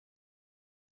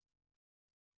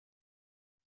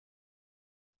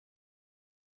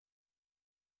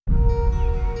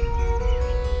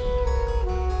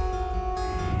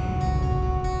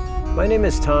My name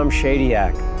is Tom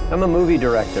Shadyac. I'm a movie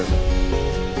director.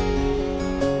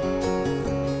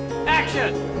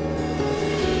 Action!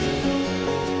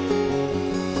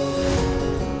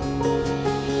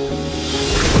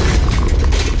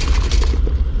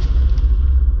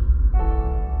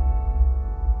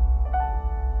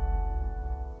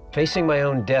 Facing my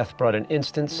own death brought an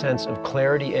instant sense of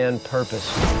clarity and purpose.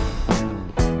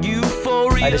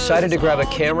 I decided to grab a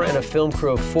camera and a film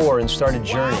crew of 4 and start a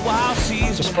journey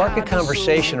to spark a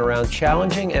conversation around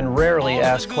challenging and rarely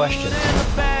asked questions.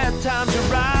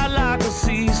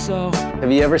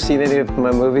 Have you ever seen any of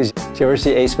my movies? Did you ever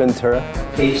see Ace Ventura?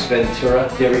 Ace Ventura?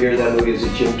 Did you ever hear that movie? It's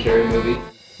a Jim Carrey movie.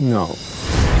 No.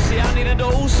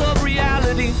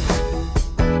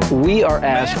 We are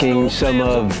asking some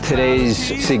of today's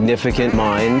significant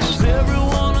minds,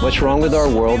 what's wrong with our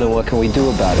world and what can we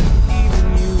do about it?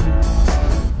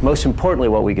 Most importantly,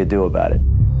 what we could do about it.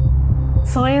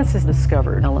 Science has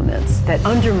discovered elements that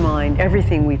undermine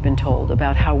everything we've been told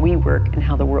about how we work and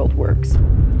how the world works.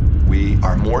 We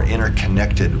are more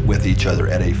interconnected with each other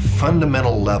at a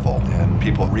fundamental level than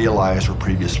people realize or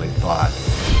previously thought.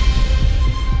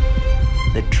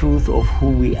 The truth of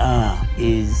who we are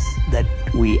is that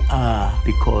we are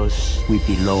because we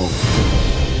belong.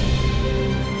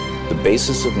 The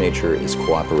basis of nature is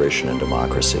cooperation and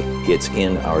democracy. It's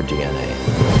in our DNA.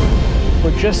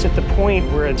 We're just at the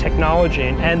point where technology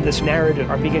and this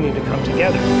narrative are beginning to come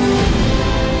together.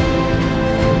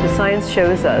 The science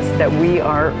shows us that we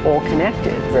are all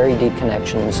connected. Very deep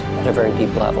connections at a very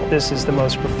deep level. This is the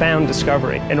most profound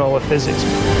discovery in all of physics.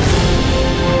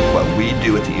 What we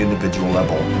do at the individual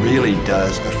level really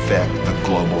does affect the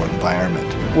global environment.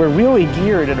 We're really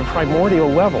geared at a primordial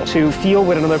level to feel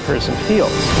what another person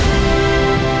feels.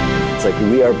 It's like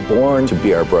we are born to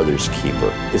be our brother's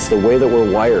keeper. It's the way that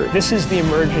we're wired. This is the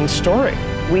emergent story.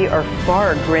 We are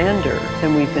far grander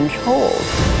than we've been told.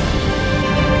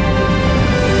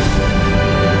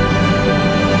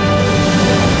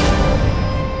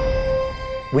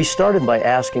 We started by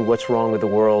asking what's wrong with the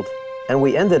world, and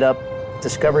we ended up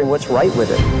discovering what's right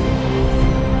with it.